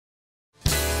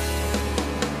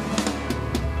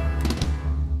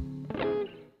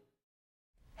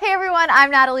everyone, I'm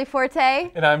Natalie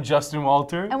Forte. And I'm Justin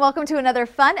Walter. And welcome to another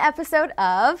fun episode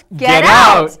of Get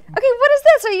Out! Okay, what is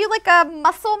this? Are you like a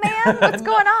muscle man? What's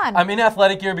going on? I'm in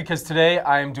athletic gear because today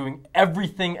I am doing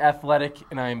everything athletic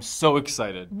and I am so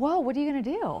excited. Whoa, what are you going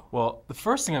to do? Well, the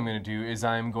first thing I'm going to do is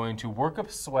I'm going to work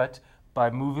up sweat by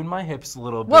moving my hips a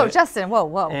little bit. Whoa, Justin,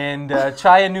 whoa. And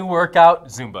try a new workout,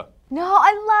 Zumba. No,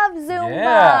 I love Zumba.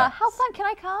 Yeah. How fun, can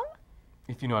I come?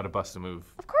 If you know how to bust a move.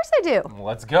 Of course I do.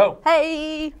 Let's go.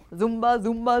 Hey, Zumba,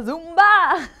 Zumba,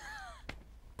 Zumba.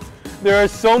 There are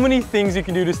so many things you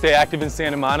can do to stay active in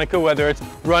Santa Monica, whether it's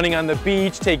running on the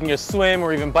beach, taking a swim,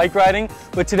 or even bike riding.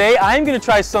 But today I'm going to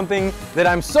try something that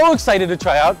I'm so excited to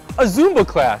try out, a Zumba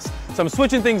class. So I'm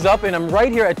switching things up and I'm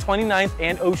right here at 29th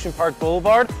and Ocean Park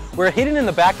Boulevard, where hidden in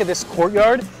the back of this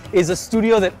courtyard is a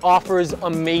studio that offers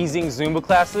amazing Zumba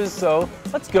classes. So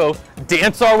let's go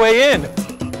dance our way in.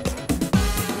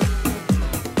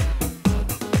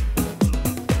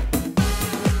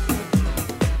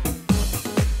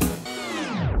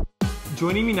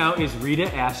 Joining me now is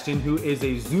Rita Ashton, who is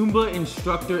a Zumba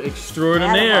instructor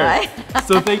extraordinaire.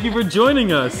 So thank you for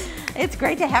joining us. It's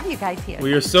great to have you guys here.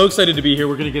 We are so excited to be here.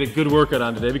 We're going to get a good workout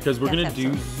on today because we're going to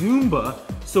do Zumba.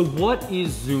 So what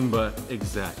is Zumba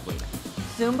exactly?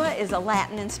 Zumba is a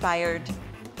Latin-inspired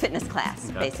fitness class,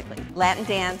 basically. Latin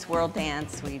dance, world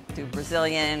dance. We do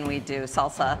Brazilian, we do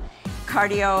salsa,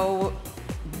 cardio,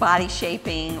 body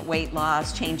shaping, weight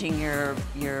loss, changing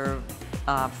your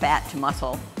fat to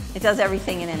muscle. It does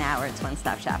everything in an hour. It's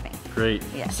one-stop shopping. Great.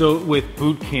 Yeah. So with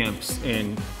boot camps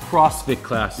and CrossFit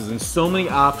classes and so many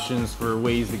options for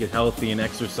ways to get healthy and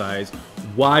exercise,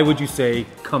 why would you say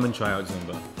come and try out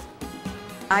Zumba?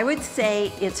 I would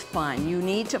say it's fun. You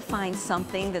need to find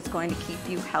something that's going to keep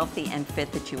you healthy and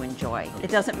fit that you enjoy. It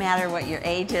doesn't matter what your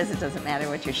age is. It doesn't matter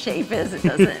what your shape is. It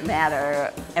doesn't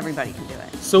matter. Everybody can do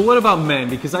it. So what about men?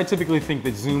 Because I typically think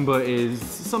that Zumba is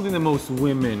something that most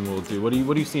women will do. What do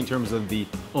you see in terms of the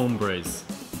hombres?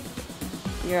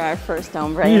 You're our first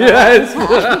hombre. Yes!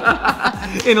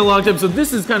 In a long time. So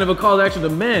this is kind of a call to action to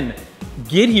men.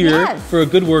 Get here for a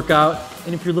good workout.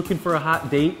 And if you're looking for a hot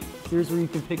date, here's where you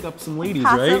can pick up some ladies,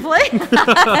 right? Possibly.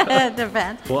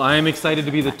 Depends. Well, I am excited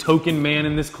to be the token man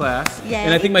in this class. Yay.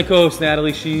 And I think my co-host,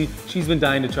 Natalie, she's been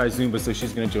dying to try Zumba, so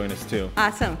she's going to join us too.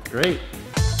 Awesome. Great.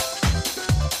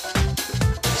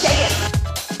 Shake it.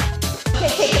 Okay,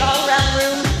 take it all around the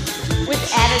room with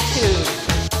attitude.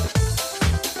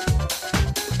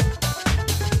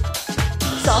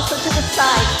 Salsa to the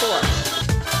side, 4.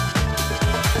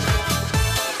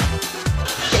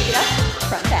 Shake it up,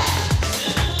 front, back.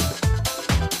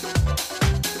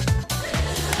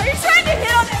 Are you trying to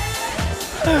hit on it?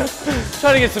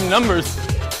 Trying to get some numbers.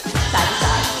 Side to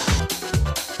side.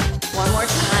 One more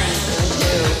time,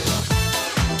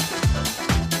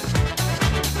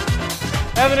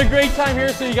 2. Having a great time here,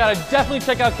 so you gotta definitely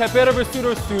check out Capoeira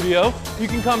Besouro studio. You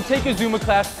can come take a Zumba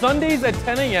class Sundays at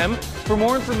 10 a.m. For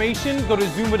more information, go to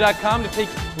Zumba.com to take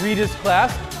Rita's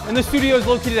class. And the studio is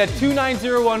located at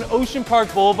 2901 Ocean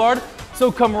Park Boulevard.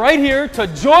 So come right here to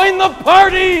join the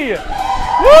party!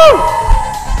 Woo!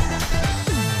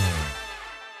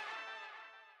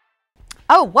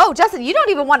 Oh, whoa, Justin, you don't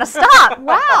even want to stop.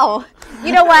 Wow.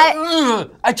 You know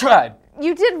what? I tried.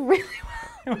 You did really well.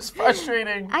 It was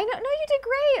frustrating. I know, no, you did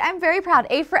great. I'm very proud.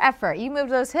 A for effort. You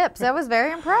moved those hips. I was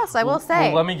very impressed, I will say.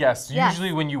 Well, let me guess. Yes.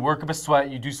 Usually when you work up a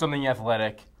sweat, you do something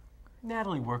athletic.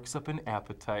 Natalie works up an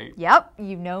appetite. Yep,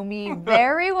 you know me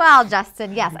very well,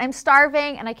 Justin. Yes, I'm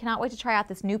starving, and I cannot wait to try out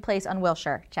this new place on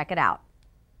Wilshire. Check it out.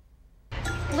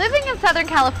 Living in Southern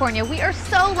California, we are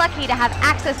so lucky to have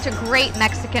access to great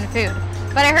Mexican food.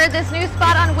 But I heard this new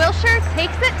spot on Wilshire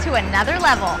takes it to another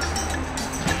level.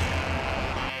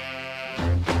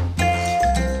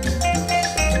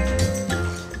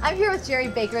 I'm here with Jerry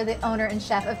Baker, the owner and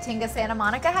chef of Tinga Santa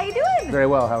Monica. How you doing? Very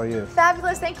well, how are you?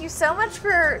 Fabulous, thank you so much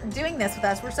for doing this with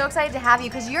us. We're so excited to have you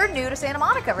because you're new to Santa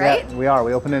Monica, right? Yeah, we are.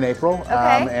 We opened in April. Okay.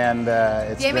 And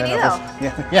it's Bienvenido.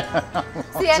 Yeah.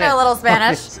 See, I know a little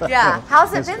Spanish. So, yeah.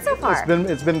 How's it been so far?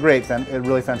 It's been great.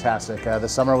 Really fantastic. The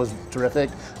summer was terrific.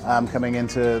 Coming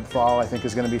into fall, I think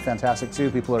is going to be fantastic too.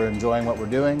 People are enjoying what we're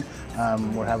doing.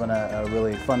 We're having a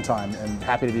really fun time and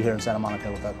happy to be here in Santa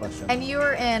Monica without question. And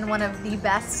you're in one of the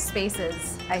best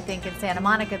spaces, I think, in Santa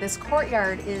Monica. This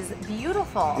courtyard is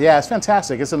beautiful. Yeah, it's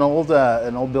fantastic. It's an old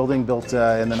building built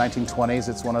in the 1920s.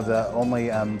 It's one of the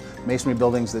only masonry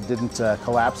buildings that didn't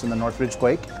collapse in the Northridge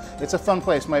quake. it's a fun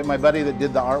place. My buddy that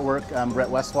did the artwork, Brett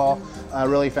Westfall,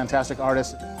 really fantastic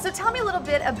artist. So tell me a little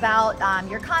bit about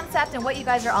your concept and what you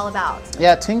guys are all about.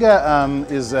 Yeah, Tinga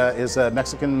is a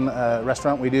Mexican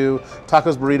restaurant. We do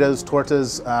tacos, burritos,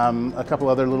 tortas, a couple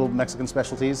other little Mexican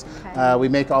specialties. Okay. We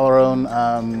make all our own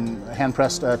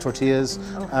hand-pressed tortillas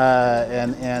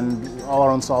and all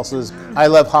our own salsas. I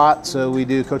love hot, so we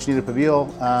do cochinita pibil.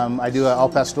 I do an al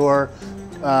pastor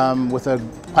with a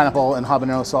pineapple and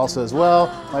habanero salsa as well.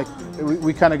 Like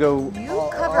we kind of go. You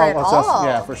cover it all.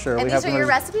 Yeah, for sure. And these are your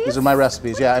recipes? These are my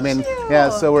recipes. Yeah, I mean, Look at you. yeah.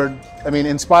 So we're,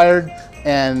 inspired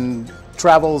and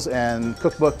travels and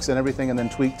cookbooks and everything, and then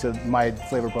tweaked to my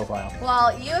flavor profile.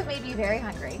 Well, you have made me very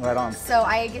hungry. Right on. So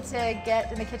I get to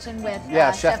get in the kitchen with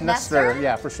Chef Nestor.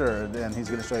 Yeah, for sure. And he's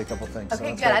going to show you a couple things.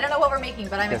 Okay, so good. I don't know what we're making,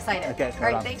 but I'm excited. Okay, all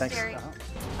right, on. thanks, Jerry.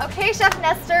 Okay, Chef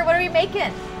Nestor, what are we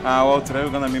making? Well, today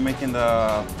we're gonna be making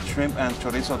the shrimp and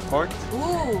chorizo torte.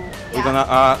 Ooh. We're gonna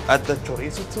add the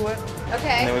chorizo to it.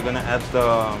 Okay. And then we're gonna add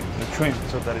the shrimp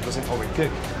so that it doesn't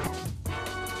overcook.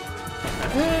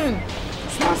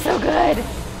 Smells so good.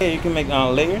 Okay, you can make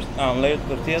layered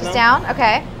tortillas Just now. down?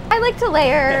 Okay. I like to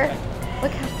layer.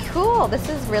 Look how cool. This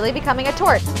is really becoming a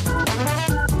torte.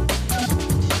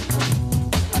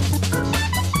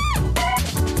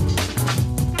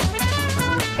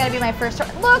 Gotta be my first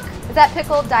torte. Look, is that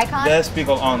pickled daikon? That's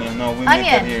pickled onion. No, we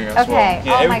make it here as Okay. well.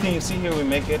 Yeah, Oh everything you see here, we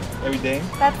make it every day.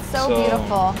 That's so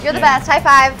beautiful. You're the yeah. best. High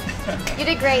five. You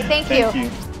did great. Thank you.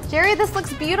 Thank you. Jerry, this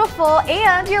looks beautiful.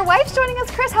 And your wife's joining us.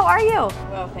 Chris, how are you?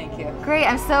 Well, thank you. Great.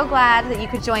 I'm so glad that you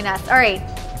could join us. All right.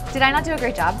 Did I not do a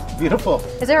great job? Beautiful.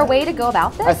 Is there a way to go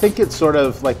about this? I think it's sort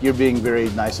of like you're being very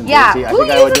nice and Yeah. tasty. I Who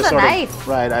think I would uses just a sort knife? of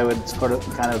right. I would sort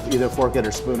of kind of either fork it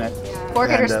or spoon it. Fork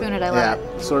it or And, spoon it. I love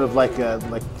yeah, it. sort of like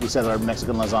you said, our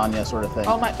Mexican lasagna sort of thing.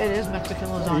 Oh my! It is Mexican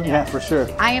lasagna. Yeah, for sure.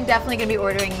 I am definitely going to be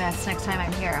ordering this next time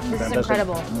I'm here. This is Fantastic.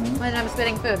 incredible. And I'm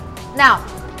spitting food. Now,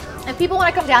 if people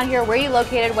want to come down here, where are you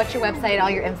located? What's your website? All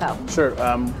your info. Sure.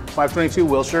 522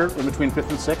 Wilshire, in between 5th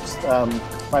and 6th,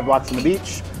 5 blocks from the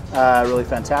beach. Really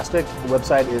fantastic. The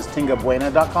website is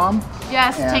tingabuena.com.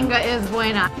 Yes, And- Tinga is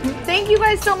buena. Thank you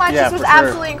guys so much. Yeah, This was for sure.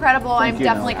 absolutely incredible. Thank I'm you,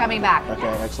 definitely Natalie. coming back.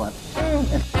 Okay, excellent.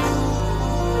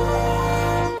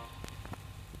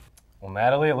 Well,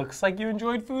 Natalie, it looks like you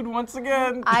enjoyed food once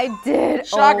again. I did.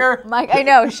 Shocker. Oh, Mike, I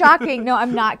know, shocking. No,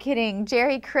 I'm not kidding.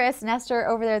 Jerry, Chris, Nestor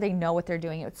over there, they know what they're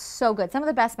doing. It's so good. Some of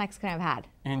the best Mexican I've had.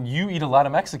 And you eat a lot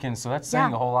of Mexicans, so that's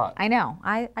saying a whole lot. I know.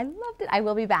 I loved it. I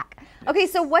will be back. Okay,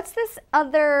 so what's this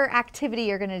other activity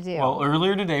you're going to do? Well,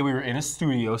 earlier today we were in a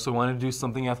studio, so I wanted to do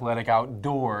something athletic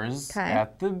outdoors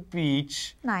at the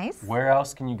beach. Nice. Where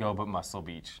else can you go but Muscle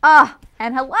Beach?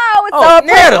 And hello, it's Oh, so appropriate.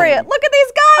 Natalie! Look at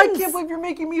these I guns. can't believe you're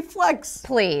making me flex.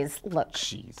 Please, look.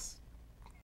 Jeez.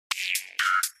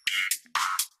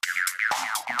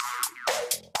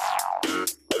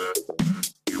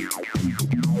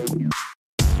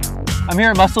 I'm here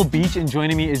at Muscle Beach, and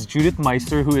joining me is Judith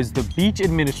Meister, who is the beach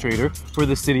administrator for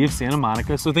the city of Santa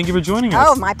Monica. So thank you for joining us.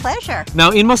 Oh, my pleasure.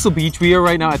 Now in Muscle Beach, we are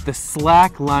right now at the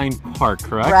Slackline Park,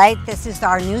 correct? Right, this is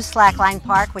our new slackline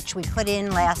park, which we put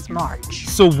in last March.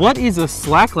 So what is a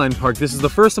Slackline Park? This is the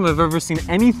first time I've ever seen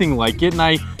anything like it, and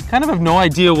I kind of have no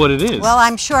idea what it is. Well,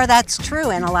 I'm sure that's true,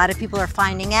 and a lot of people are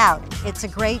finding out. It's a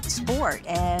great sport,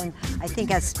 and I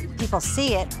think as people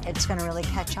see it, it's going to really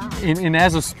catch on. And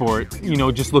as a sport, you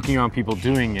know, just looking around people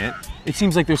doing it, it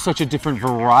seems like there's such a different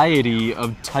variety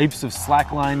of types of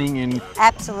slacklining and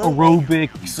Absolutely.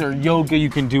 aerobics or yoga you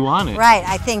can do on it. Right,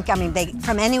 I think, they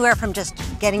from anywhere from just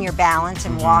getting your balance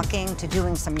and walking to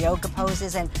doing some yoga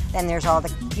poses, and then there's all the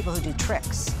people who do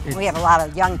tricks. We have a lot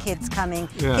of young kids coming.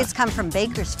 Yeah. Kids come from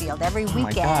Bakersfield every my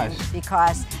weekend gosh.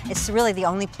 because it's really the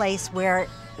only place where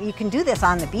you can do this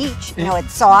on the beach. You know,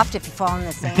 it's soft. If you fall in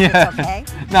the sand, it's okay.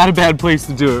 Not a bad place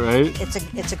to do it, right?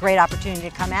 It's a great opportunity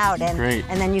to come out, and Great.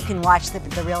 and then you can watch the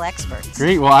real experts.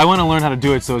 Great. Well, I want to learn how to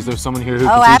do it, so is there someone here who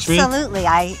Oh, can teach me? absolutely.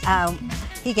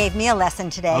 He gave me a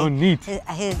lesson today. Oh, neat.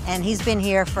 And he's been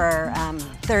here for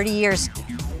 30 years.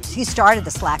 He started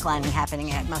the slacklining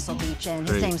happening at Muscle Beach, and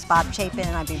his Great. name's Bob Chapin,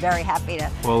 and I'd be very happy to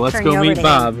Well, let's turn go you over meet to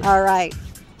Bob. him. All right.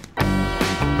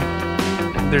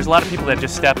 There's a lot of people that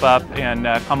just step up and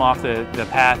come off the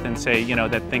path and say,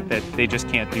 that think that they just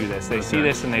can't do this. They see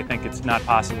this and they think it's not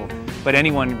possible. But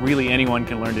anyone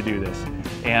can learn to do this.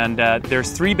 And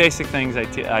there's 3 basic things I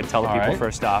tell the people right.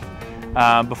 first off.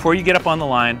 Before you get up on the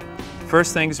line,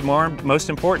 first thing's most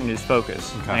important is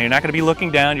focus. Okay. Now, you're not going to be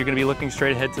looking down, you're going to be looking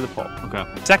straight ahead to the pole. Okay.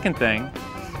 Second thing,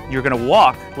 you're going to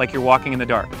walk like you're walking in the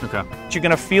dark. Okay. But you're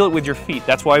going to feel it with your feet.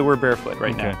 That's why we're barefoot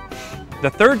right Okay. now. The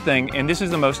third thing, and this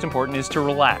is the most important, is to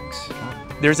relax.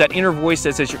 There's that inner voice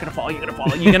that says, you're gonna fall, you're gonna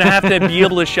fall. You're gonna have to be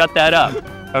able to shut that up.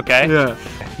 Okay. Yeah.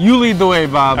 You lead the way,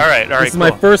 Bob. All right, This is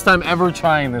my first time ever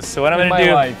trying this. So what I'm going to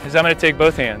do is I'm going to take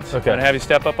both hands. Okay. I'm going to have you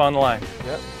step up on the line.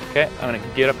 Yep. Okay, I'm going to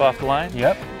get up off the line.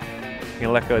 Yep. You're going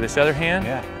to let go of this other hand.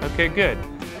 Yeah. Okay, good.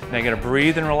 Now you're going to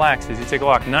breathe and relax as you take a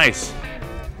walk. Nice.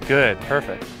 Good,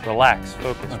 perfect. Relax,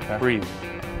 focus, breathe.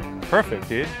 Perfect,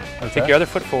 dude. Okay. Take your other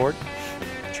foot forward.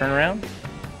 Turn around.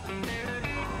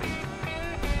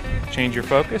 Change your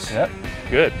focus. Yep.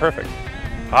 Good, perfect.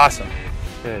 Awesome.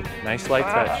 Good. Nice light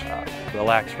touch.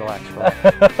 Relax, relax,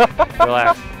 relax.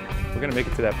 Relax. We're going to make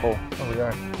it to that pole. Oh, we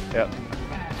are. Yep.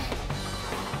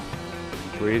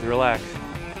 Breathe, relax.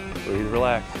 Breathe,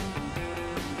 relax.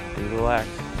 Breathe, relax.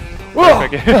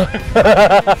 Perfect.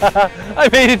 I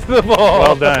made it to the ball.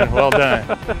 Well done, well done.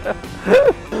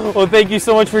 Well, thank you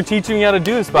so much for teaching me how to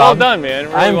do this, Bob. Well done, man.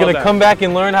 Really I'm well gonna done. come back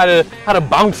and learn how to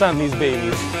bounce on these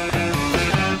babies.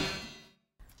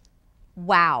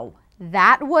 Wow,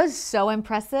 that was so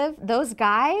impressive. Those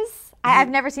guys, I've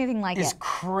never seen anything like It's it.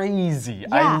 crazy.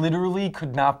 Yeah. I literally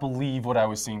could not believe what I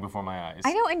was seeing before my eyes.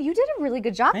 I know, and you did a really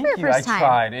good job for your Thank you. first time. I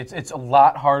tried. It's a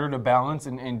lot harder to balance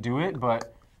and do it,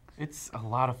 but it's a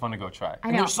lot of fun to go try. I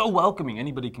And know. they're so welcoming.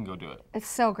 Anybody can go do it. It's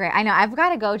so great. I know, I've got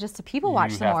to go just to people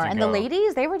watch You some have more. to And the go.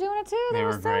 ladies, they were doing it too. They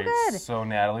were so great. good. So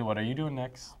Natalie, what are you doing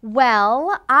next?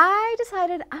 Well, I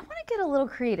decided I want to get a little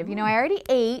creative. You know, I already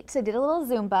ate, I did a little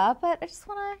Zumba, but I just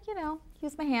want to, you know,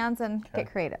 use my hands and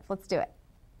get creative. Let's do it.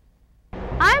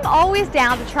 I'm always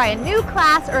down to try a new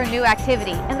class or a new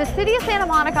activity, and the City of Santa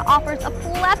Monica offers a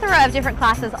plethora of different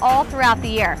classes all throughout the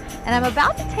year, and I'm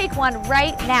about to take one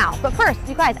right now. But first,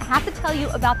 you guys, I have to tell you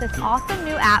about this awesome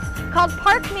new app called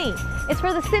Park Me. It's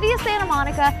for the City of Santa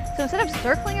Monica, so instead of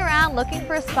circling around looking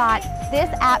for a spot, this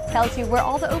app tells you where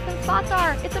all the open spots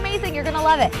are. It's amazing, you're gonna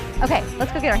love it. Okay,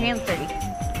 let's go get our hands dirty.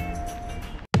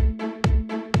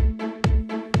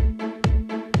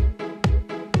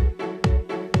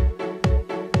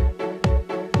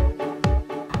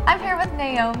 I'm here with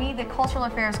Naomi, the Cultural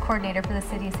Affairs Coordinator for the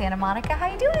City of Santa Monica.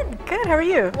 How you doing? Good, how are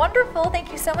you? Wonderful,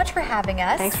 thank you so much for having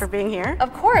us. Thanks for being here.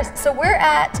 Of course, so we're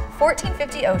at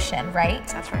 1450 Ocean, right?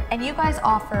 That's right. And you guys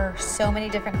offer so many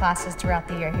different classes throughout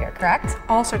the year here, correct?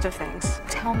 All sorts of things.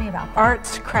 Tell me about that.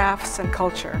 Arts, crafts, and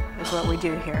culture is what we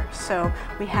do here. So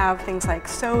we have things like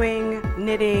sewing,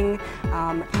 knitting,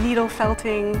 needle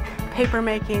felting, paper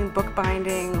making,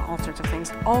 bookbinding, all sorts of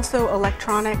things. Also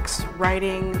electronics,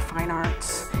 writing, fine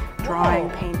arts, drawing,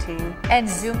 painting. And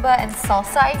Zumba and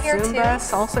salsa I hear too? Zumba,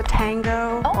 salsa,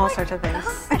 tango, all sorts of things.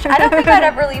 Gosh, I don't think I'd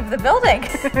ever leave the building.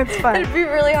 It's fun. It'd be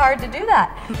really hard to do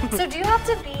that. So do you have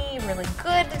to be really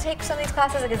good to take some of these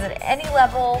classes? Like, is it any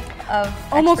level of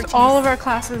Almost expertise? all of our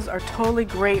classes are totally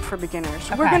great for beginners.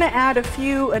 We're going to add a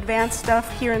few advanced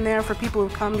stuff here and there for people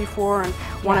who've come before and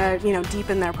want to, you know,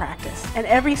 deepen their practice. And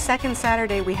every second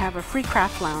Saturday we have a free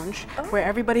craft lounge where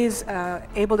everybody's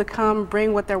able to come,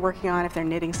 bring what they're working on if they're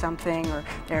knitting something or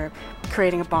they're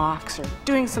creating a box or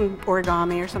doing some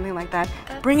origami or something like that.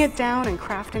 Bring it down and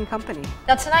craft in company.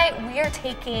 Now tonight we are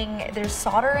taking, there's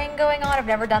soldering going on. I've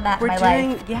never done that in my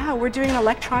life. Yeah, we're doing an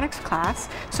electronics class.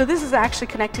 So this is actually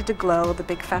connected to Glow, the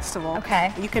big festival.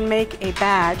 Okay. You can make a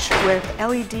badge with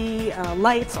LED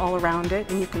lights all around it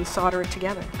and you can solder it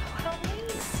together.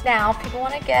 Now, if people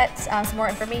want to get some more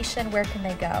information, where can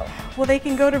they go? Well, they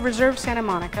can go to Reserve Santa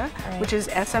Monica, which is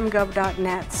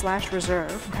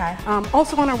smgov.net/reserve. Okay.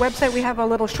 Also on our website, we have a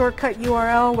little shortcut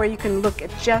URL where you can look at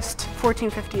just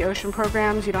 1450 Ocean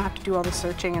programs. You don't have to do all the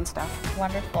searching and stuff.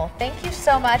 Wonderful. Thank you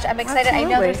so much. I'm excited.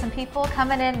 Absolutely. I know there's some people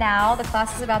coming in now. The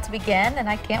class is about to begin, and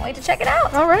I can't wait to check it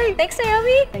out. All right. Thanks,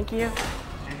 Naomi. Thank you.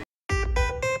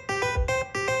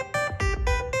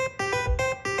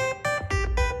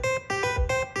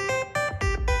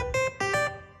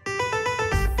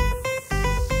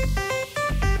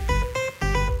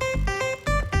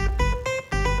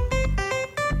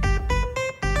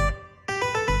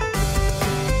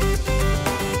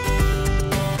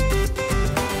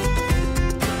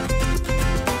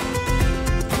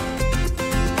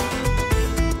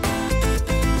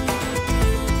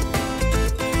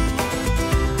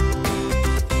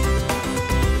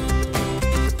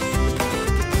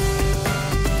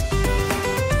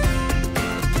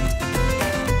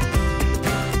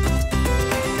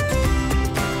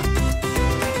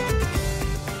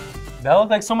 That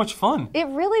looked like so much fun. It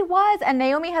really was, and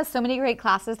Naomi has so many great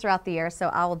classes throughout the year, so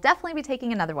I will definitely be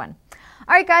taking another one.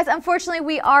 All right, guys, unfortunately,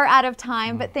 we are out of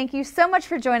time, but thank you so much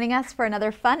for joining us for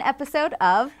another fun episode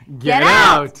of Get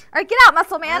Out. All right, get out,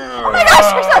 muscle man. Oh my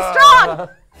gosh, you're so strong.